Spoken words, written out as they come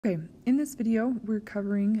Okay, in this video we're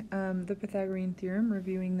covering the Pythagorean theorem,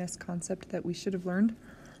 reviewing this concept that we should have learned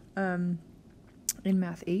in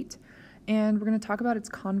Math 8, and we're going to talk about its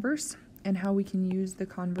converse and how we can use the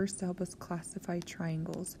converse to help us classify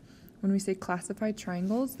triangles. When we say classify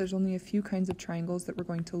triangles, there's only a few kinds of triangles that we're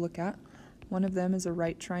going to look at. One of them is a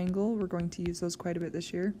right triangle. We're going to use those quite a bit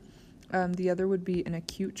this year. The other would be an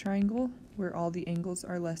acute triangle, where all the angles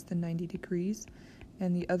are less than 90 degrees.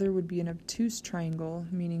 And the other would be an obtuse triangle,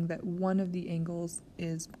 meaning that one of the angles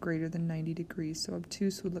is greater than 90 degrees. So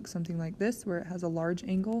obtuse would look something like this, where it has a large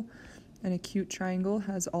angle. An acute triangle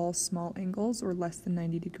has all small angles, or less than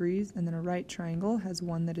 90 degrees. And then a right triangle has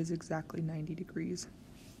one that is exactly 90 degrees.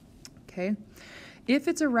 Okay. If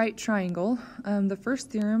it's a right triangle, the first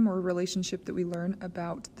theorem or relationship that we learn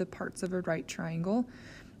about the parts of a right triangle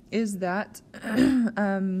is that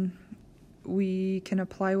we can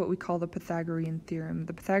apply what we call the Pythagorean theorem.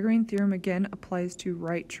 The Pythagorean theorem, again, applies to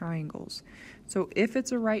right triangles. So if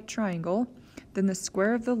it's a right triangle, then the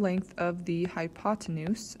square of the length of the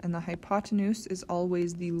hypotenuse, and the hypotenuse is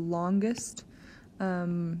always the longest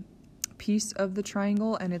piece of the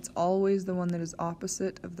triangle, and it's always the one that is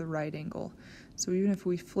opposite of the right angle. So even if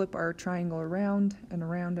we flip our triangle around and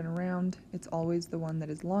around and around, it's always the one that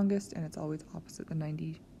is longest, and it's always opposite the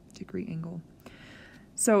 90-degree angle.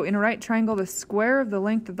 So in a right triangle, the square of the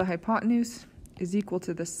length of the hypotenuse is equal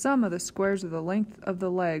to the sum of the squares of the length of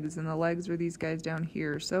the legs, and the legs are these guys down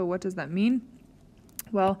here. So what does that mean?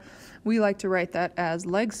 Well, we like to write that as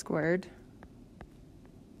leg squared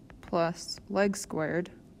plus leg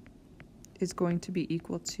squared is going to be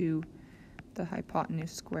equal to the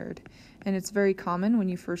hypotenuse squared. And it's very common when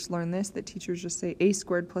you first learn this that teachers just say a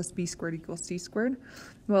squared plus b squared equals c squared.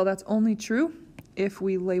 Well, that's only true if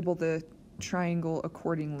we label the triangle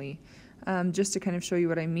accordingly. Just to kind of show you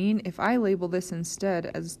what I mean, if I label this instead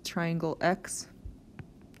as triangle x,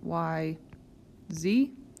 y,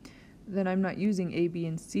 z, then I'm not using a, b,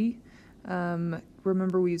 and c.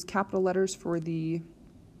 Remember, we use capital letters for the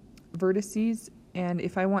vertices, and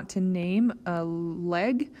if I want to name a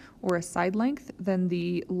leg or a side length, then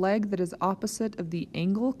the leg that is opposite of the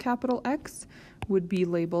angle capital X would be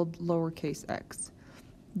labeled lowercase x.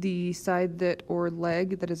 The side that or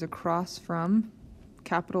leg that is across from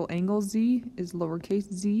capital angle Z is lowercase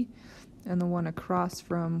z, and the one across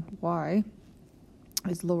from Y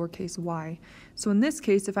is lowercase y. So in this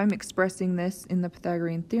case, if I'm expressing this in the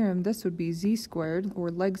Pythagorean theorem, this would be z squared, or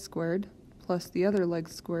leg squared, plus the other leg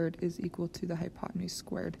squared is equal to the hypotenuse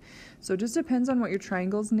squared. So it just depends on what your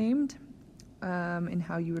triangle's named and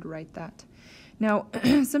how you would write that. Now,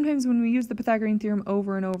 sometimes when we use the Pythagorean theorem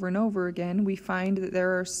over and over and over again, we find that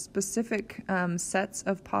there are specific sets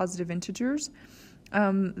of positive integers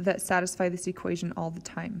that satisfy this equation all the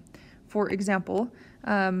time. For example,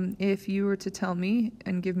 if you were to tell me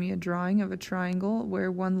and give me a drawing of a triangle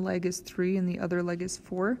where one leg is 3 and the other leg is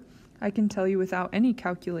 4, I can tell you without any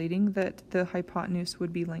calculating that the hypotenuse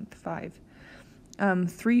would be length 5.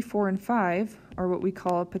 3, 4, and 5 are what we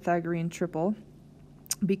call a Pythagorean triple,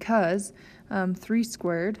 because 3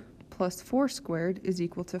 squared plus 4 squared is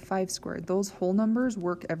equal to 5 squared. Those whole numbers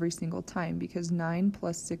work every single time, because 9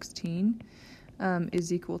 plus 16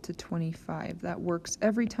 is equal to 25. That works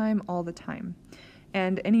every time, all the time.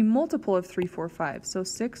 And any multiple of 3, 4, 5, so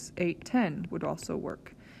 6, 8, 10 would also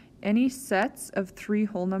work. Any sets of 3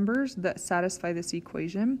 whole numbers that satisfy this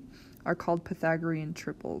equation are called Pythagorean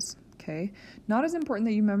triples. Okay, not as important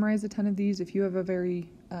that you memorize a ton of these. If you have a very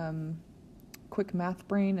quick math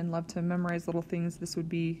brain and love to memorize little things, this would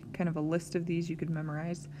be kind of a list of these you could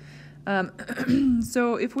memorize.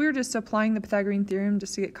 So if we were just applying the Pythagorean theorem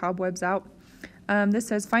just to get cobwebs out, this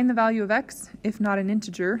says find the value of x. If not an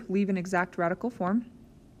integer, leave an exact radical form.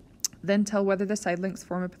 Then tell whether the side lengths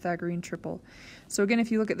form a Pythagorean triple. So again, if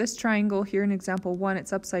you look at this triangle here in example 1,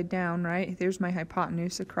 it's upside down, right? There's my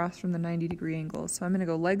hypotenuse across from the 90-degree angle. So I'm going to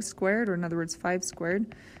go leg squared, or in other words 5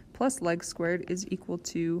 squared, plus leg squared is equal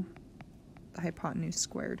to the hypotenuse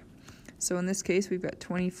squared. So in this case, we've got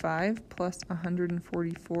 25 plus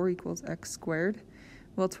 144 equals x squared.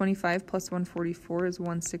 Well, 25 plus 144 is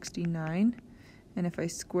 169. And if I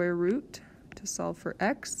square root to solve for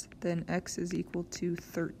x, then x is equal to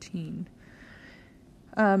 13.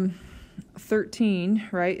 13,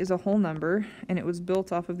 right, is a whole number, and it was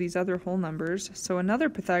built off of these other whole numbers. So another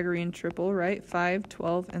Pythagorean triple, right, 5,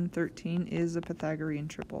 12, and 13 is a Pythagorean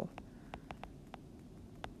triple.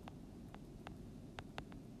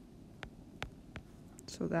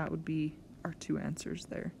 So that would be our 2 answers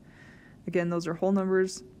there. Again, those are whole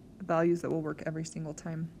numbers, values that will work every single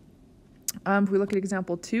time. If we look at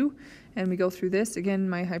example 2 and we go through this, again,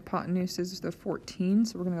 my hypotenuse is the 14,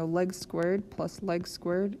 so we're going to go leg squared plus leg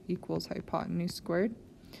squared equals hypotenuse squared.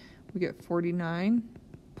 We get 49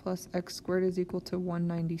 plus x squared is equal to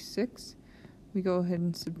 196. We go ahead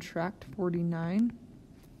and subtract 49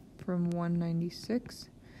 from 196,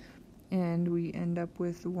 and we end up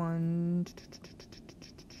with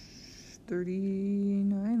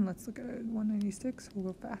 139. Let's look at it. 196.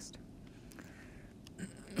 We'll go fast.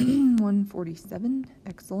 147.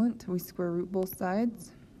 Excellent. We square root both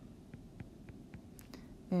sides,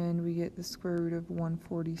 and we get the square root of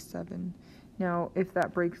 147. Now, if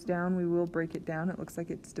that breaks down, we will break it down. It looks like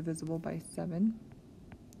it's divisible by 7.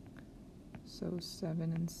 So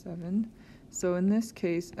 7 and 7. So in this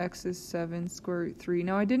case, x is 7 square root 3.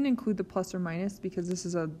 Now, I didn't include the plus or minus because this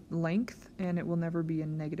is a length, and it will never be a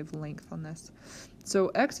negative length on this. So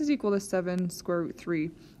x is equal to 7 square root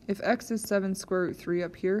 3. If x is 7 square root 3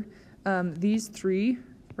 up here, these 3,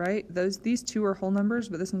 right, these two are whole numbers,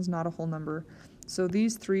 but this one's not a whole number. So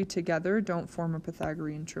these 3 together don't form a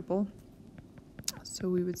Pythagorean triple. So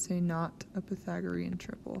we would say not a Pythagorean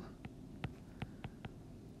triple.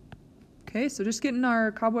 Okay, so just getting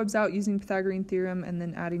our cobwebs out using Pythagorean theorem and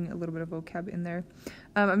then adding a little bit of vocab in there.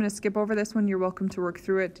 I'm going to skip over this one. You're welcome to work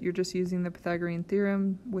through it. You're just using the Pythagorean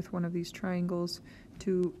theorem with one of these triangles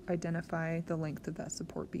to identify the length of that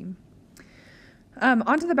support beam.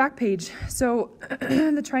 Onto the back page. So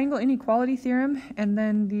the triangle inequality theorem and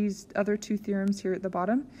then these other two theorems here at the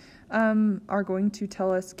bottom are going to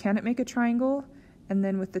tell us, can it make a triangle? And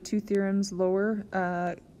then with the two theorems lower,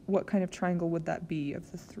 what kind of triangle would that be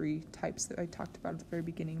of the 3 types that I talked about at the very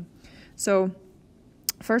beginning? So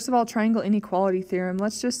first of all, triangle inequality theorem.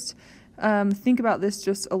 Let's just think about this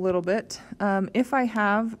just a little bit. If I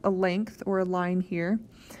have a length or a line here,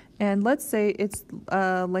 and let's say it's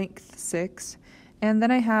length 6, and then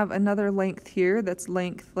I have another length here that's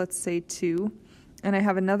length, let's say 2, and I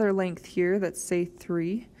have another length here that's say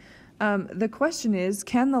 3. The question is,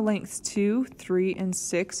 can the lengths 2, 3, and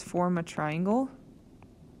 6 form a triangle?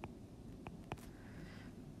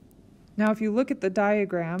 Now, if you look at the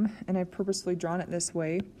diagram, and I've purposely drawn it this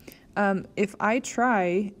way, if I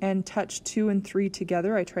try and touch 2 and 3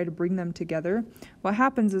 together, I try to bring them together, what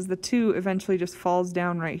happens is the 2 eventually just falls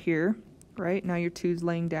down right here, right? Now your 2 is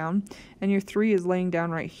laying down, and your 3 is laying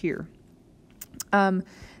down right here.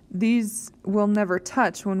 These will never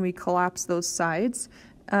touch when we collapse those sides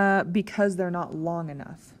because they're not long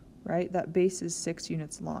enough, right? That base is 6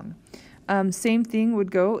 units long. Same thing would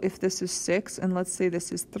go if this is 6, and let's say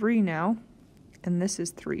this is 3 now, and this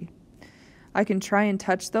is 3. I can try and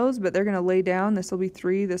touch those, but they're going to lay down. This will be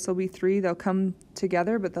 3, this will be 3. They'll come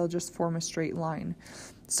together, but they'll just form a straight line.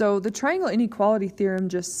 So the triangle inequality theorem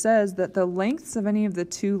just says that the lengths of any of the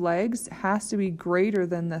 2 legs has to be greater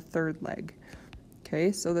than the 3rd leg.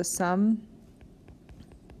 Okay, so the sum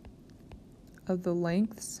of the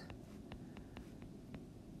lengths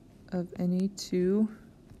of any 2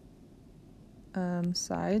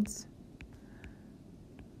 sides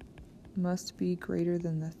must be greater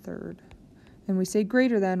than the 3rd. And we say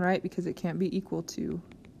greater than, right, because it can't be equal to.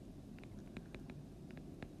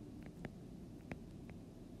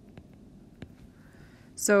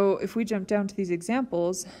 So if we jump down to these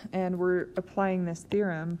examples and we're applying this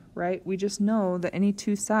theorem, right, we just know that any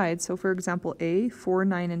 2 sides, so for example A, 4,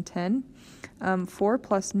 9, and 10, 4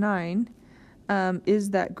 plus 9,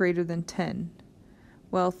 is that greater than 10?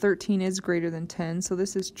 Well, 13 is greater than 10, so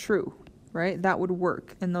this is true, right? That would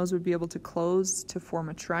work, and those would be able to close to form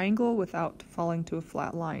a triangle without falling to a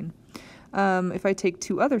flat line. If I take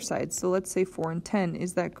 2 other sides, so let's say 4 and 10,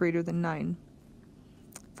 is that greater than 9?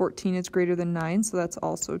 14 is greater than 9, so that's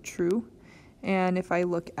also true. And if I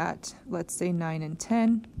look at, let's say 9 and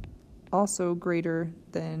 10, also greater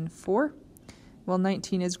than 4, well,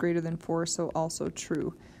 19 is greater than 4, so also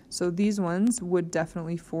true. So these ones would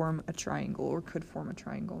definitely form a triangle, or could form a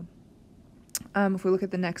triangle. If we look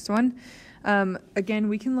at the next one, again,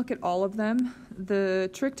 we can look at all of them. The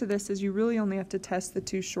trick to this is you really only have to test the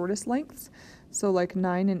 2 shortest lengths. So like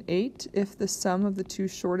 9 and 8, if the sum of the 2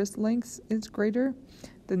 shortest lengths is greater,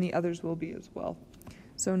 then the others will be as well.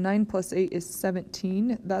 So 9 plus 8 is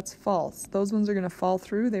 17. That's false. Those ones are going to fall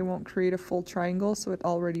through. They won't create a full triangle, so it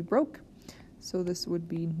already broke. So this would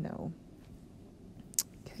be no.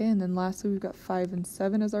 Okay, and then lastly, we've got 5 and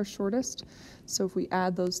 7 as our shortest. So if we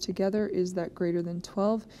add those together, is that greater than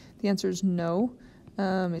 12? The answer is no.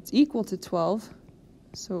 It's equal to 12,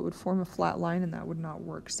 so it would form a flat line, and that would not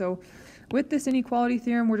work. So with this inequality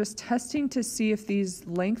theorem, we're just testing to see if these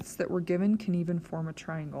lengths that we're given can even form a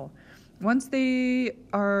triangle. once they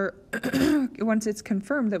are, once it's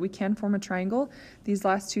confirmed that we can form a triangle, these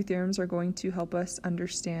last two theorems are going to help us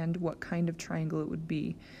understand what kind of triangle it would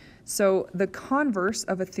be. So the converse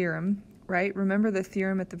of a theorem, right? Remember the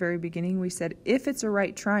theorem at the very beginning? We said if it's a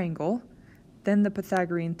right triangle, then the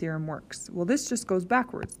Pythagorean theorem works. Well, this just goes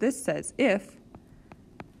backwards. This says if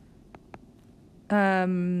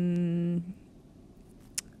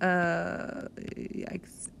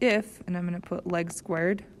if, and I'm going to put leg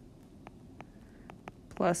squared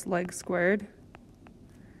plus leg squared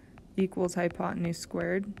equals hypotenuse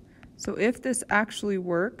squared. So if this actually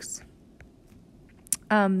works,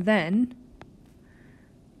 then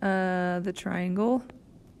the triangle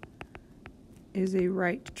is a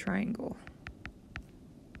right triangle.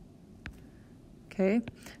 Okay,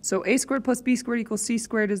 so a squared plus b squared equals c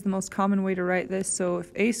squared is the most common way to write this. So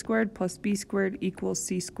if a squared plus b squared equals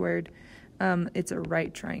c squared, it's a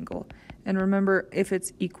right triangle. And remember, if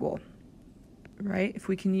it's equal, right? If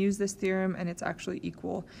we can use this theorem and it's actually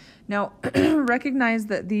equal. Now, recognize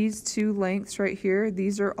that these two lengths right here,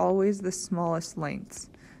 these are always the smallest lengths.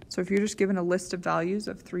 So if you're just given a list of values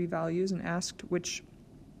of 3 values and asked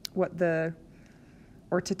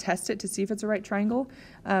or to test it to see if it's a right triangle,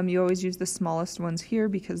 you always use the smallest ones here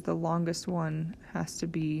because the longest one has to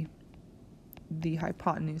be the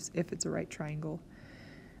hypotenuse if it's a right triangle.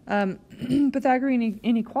 Pythagorean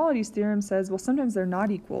inequalities theorem says, well, sometimes they're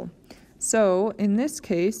not equal. So in this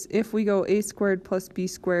case, if we go a squared plus b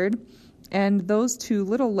squared, and those two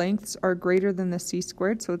little lengths are greater than the c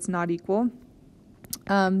squared, so it's not equal,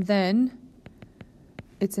 then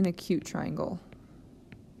it's an acute triangle.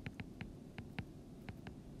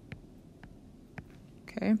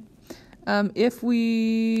 Okay. If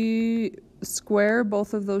we square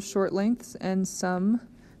both of those short lengths and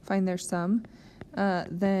find their sum,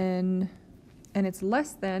 then, and it's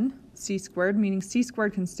less than c squared, meaning c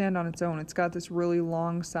squared can stand on its own. It's got this really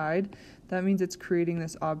long side. That means it's creating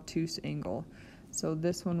this obtuse angle. So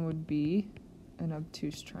this one would be an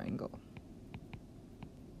obtuse triangle.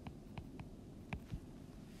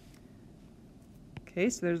 Okay,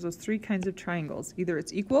 so there's those 3 kinds of triangles. Either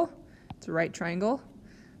it's equal, it's a right triangle,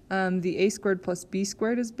 the a squared plus b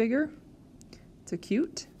squared is bigger, it's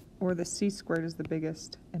acute, or the c squared is the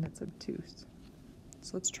biggest and it's obtuse.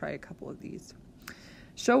 So let's try a couple of these.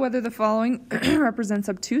 Show whether the following represents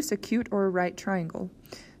obtuse, acute, or a right triangle.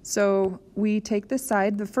 So we take this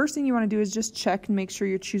side. The first thing you want to do is just check and make sure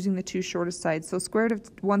you're choosing the 2 shortest sides. So square root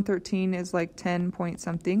of 113 is like 10 point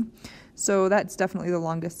something. So that's definitely the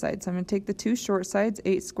longest side. So I'm going to take the 2 short sides,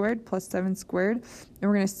 8 squared plus 7 squared, and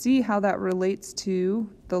we're going to see how that relates to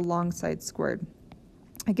the long side squared.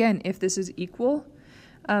 Again, if this is equal,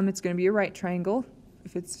 it's going to be a right triangle.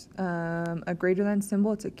 If it's a greater than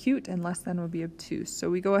symbol, it's acute, and less than would be obtuse. So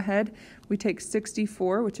we go ahead, we take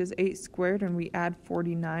 64, which is 8 squared, and we add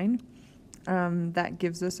 49. That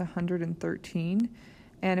gives us 113.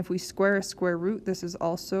 And if we square a square root, this is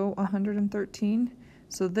also 113.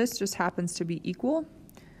 So this just happens to be equal.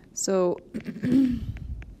 So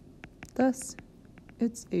thus,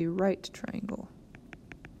 it's a right triangle.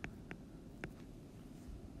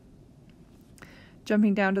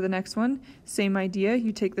 Jumping down to the next one, same idea.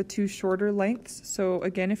 You take the 2 shorter lengths. So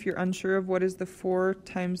again, if you're unsure of what is the 4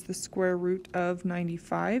 times the square root of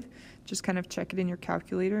 95, just kind of check it in your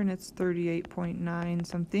calculator, and it's 38.9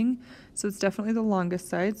 something. So it's definitely the longest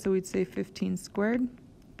side. So we'd say 15 squared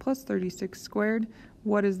plus 36 squared.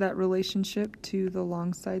 What is that relationship to the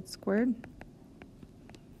long side squared?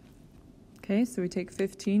 Okay, so we take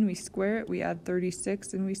 15, we square it, we add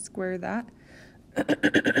 36, and we square that.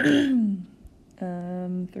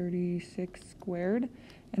 36 squared,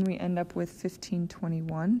 and we end up with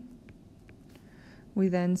 1521. We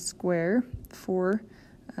then square 4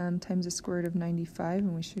 times the square root of 95,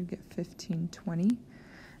 and we should get 1520.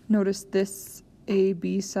 Notice this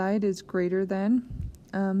AB side is greater than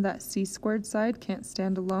that C squared side, can't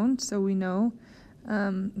stand alone, so we know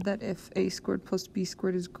that if A squared plus B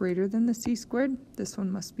squared is greater than the C squared, this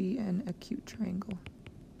one must be an acute triangle.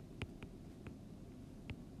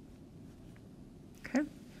 Okay. All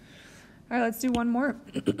right, let's do one more.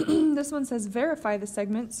 This one says verify the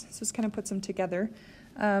segments, so this kind of puts them together.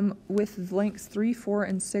 With lengths 3, 4,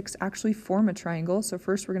 and 6 actually form a triangle, so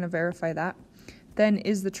first we're going to verify that. Then,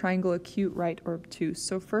 is the triangle acute, right, or obtuse?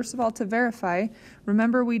 So first of all, to verify,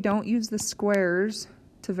 remember we don't use the squares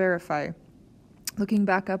to verify. Looking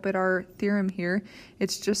back up at our theorem here,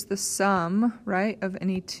 it's just the sum, right, of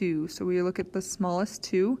any 2. So we look at the smallest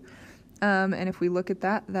 2, and if we look at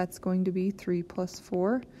that, that's going to be 3 plus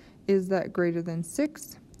 4. Is that greater than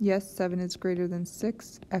 6? Yes, 7 is greater than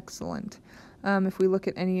 6. Excellent. If we look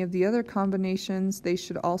at any of the other combinations, they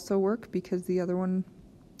should also work because the other one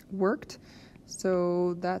worked.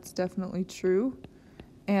 So that's definitely true.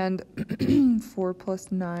 And 4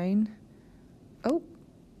 plus 9. Oh,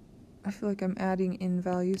 I feel like I'm adding in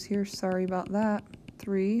values here. Sorry about that.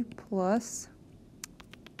 3 plus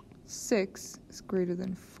 6 is greater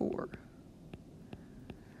than 4.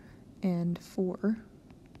 And 4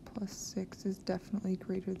 plus 6 is definitely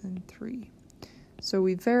greater than 3. So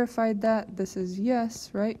we verified that. This is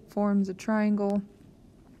yes, right? Forms a triangle.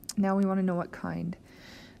 Now we want to know what kind.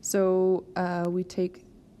 So we take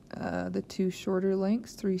the two shorter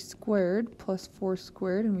lengths, 3 squared plus 4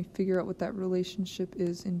 squared, and we figure out what that relationship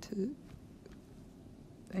is in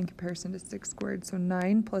comparison to 6 squared. So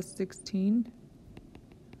 9 plus 16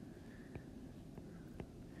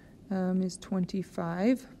 is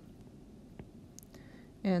 25.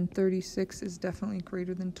 And 36 is definitely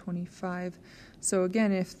greater than 25. So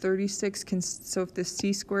again, if 36 can, so if this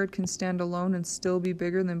c squared can stand alone and still be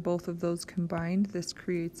bigger than both of those combined, this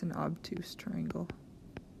creates an obtuse triangle.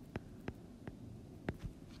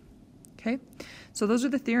 Okay, so those are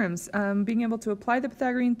the theorems. Being able to apply the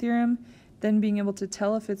Pythagorean theorem, then being able to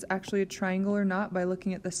tell if it's actually a triangle or not by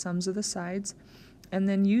looking at the sums of the sides, and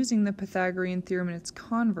then using the Pythagorean theorem and its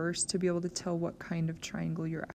converse to be able to tell what kind of triangle you're